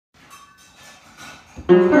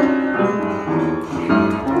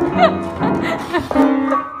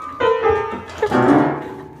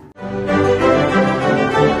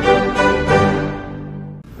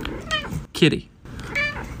Kitty,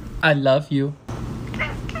 I love you.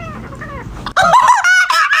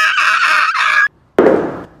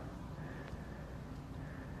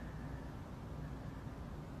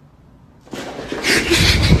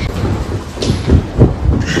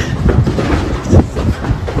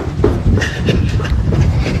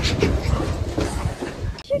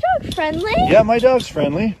 Friendly? Yeah, my dog's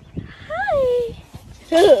friendly. Hi.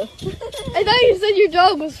 I thought you said your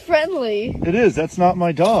dog was friendly. It is. That's not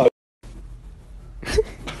my dog.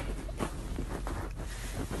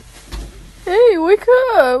 Hey, wake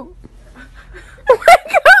up.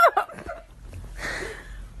 Wake up.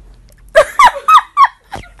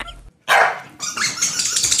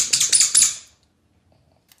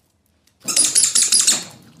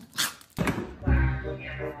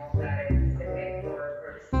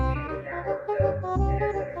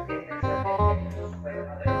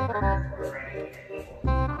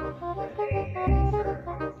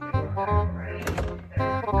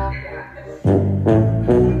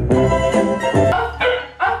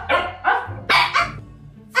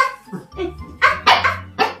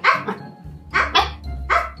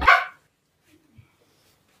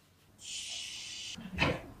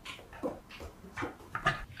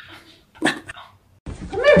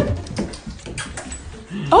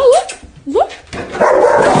 Oh, look!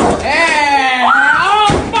 Hey! Oh,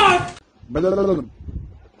 fuck!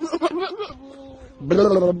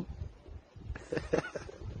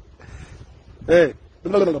 Hey.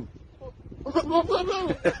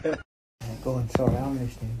 Go and sort out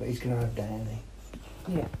listening, but he's gonna have Danny.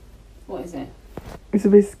 Yeah. What is it? It's a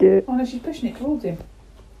biscuit. Oh no, she's pushing it towards him.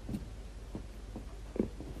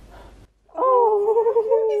 Oh,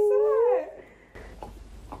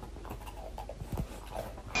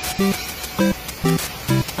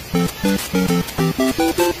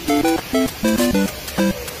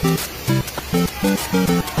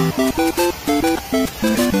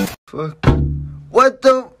 Fuck. What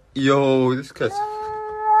the? Yo, this guy's.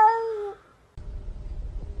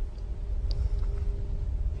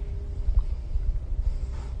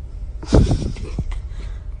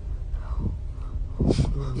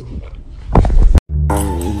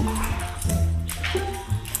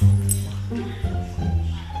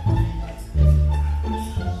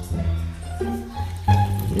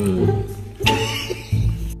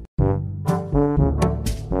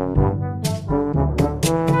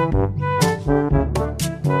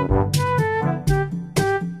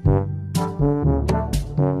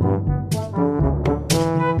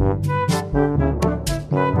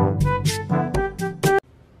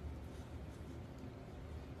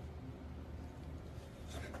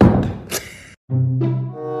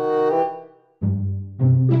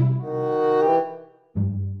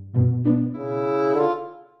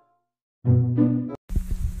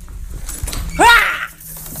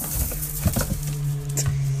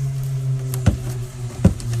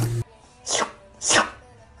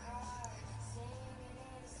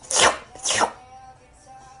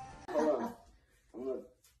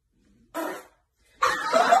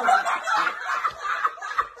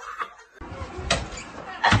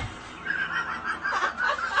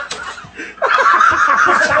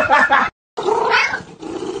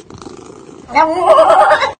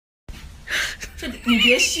你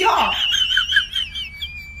别笑。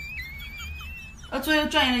要做一个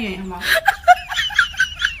专业的演员吗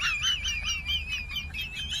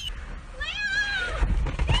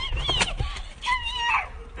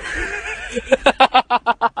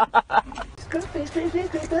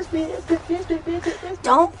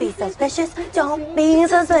？Don't be suspicious, don't be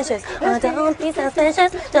suspicious, oh, don't be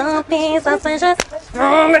suspicious, don't be suspicious.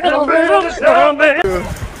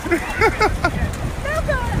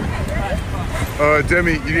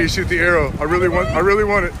 Demi, you need to shoot the arrow. I really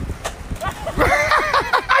want it.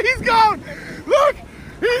 He's gone! Look!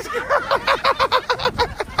 He's gone!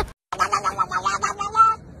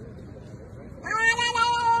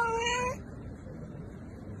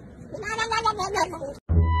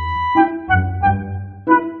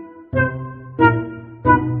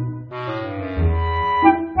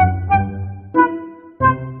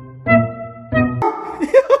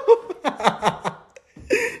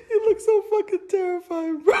 so fucking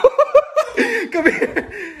terrifying, bro. Come here.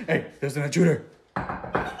 Hey, there's an intruder.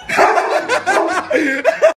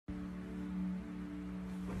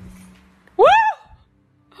 Woo!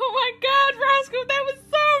 Oh my god, Roscoe, that was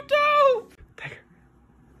so dope! Take her.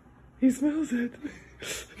 He smells it.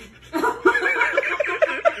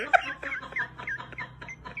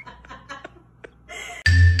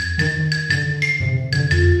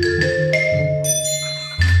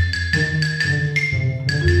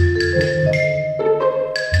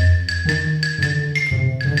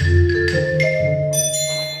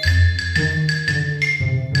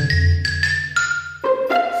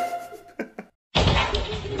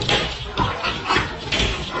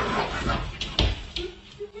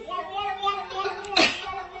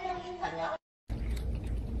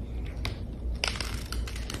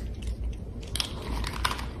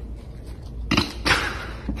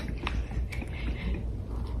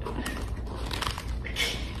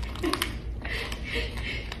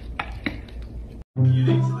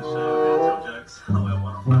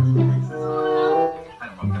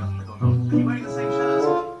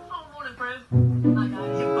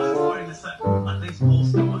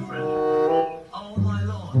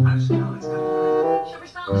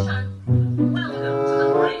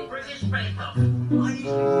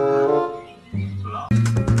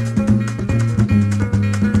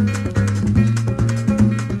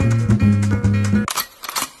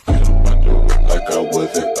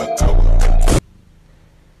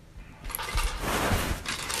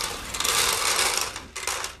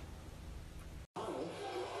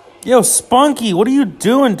 Yo, Spunky, what are you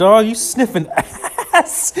doing, dog? You sniffing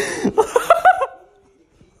ass?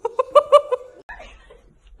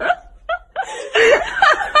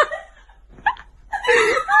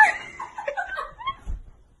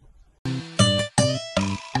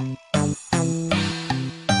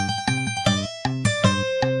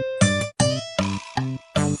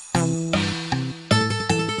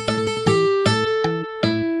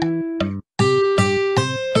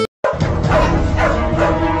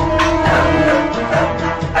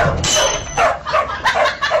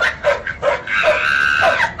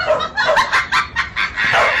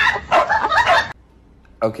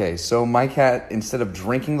 Okay, so my cat, instead of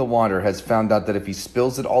drinking the water, has found out that if he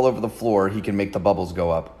spills it all over the floor, he can make the bubbles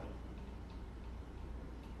go up.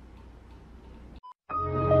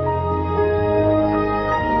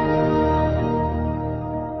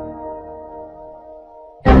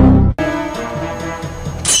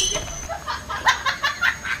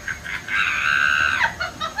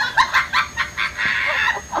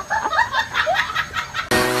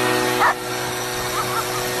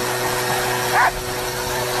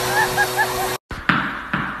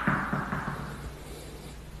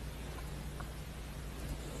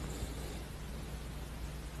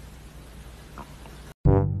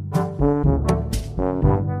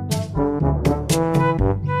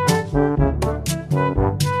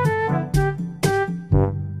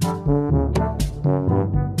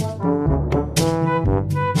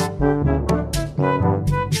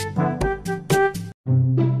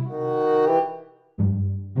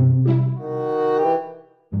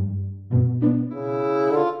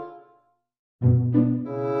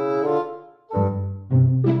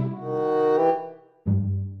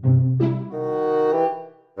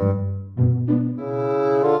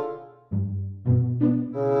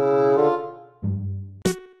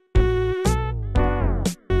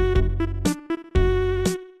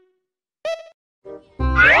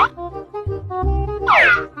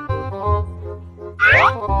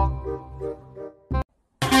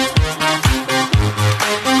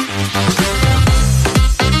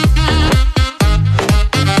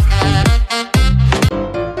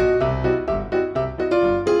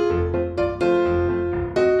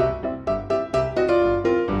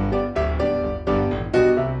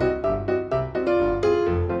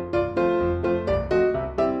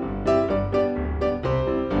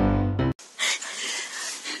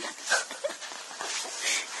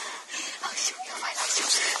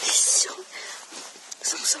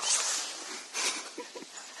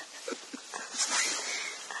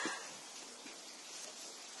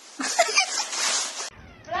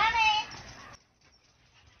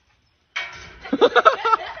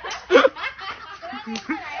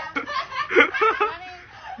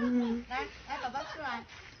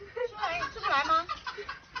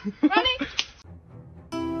 Running.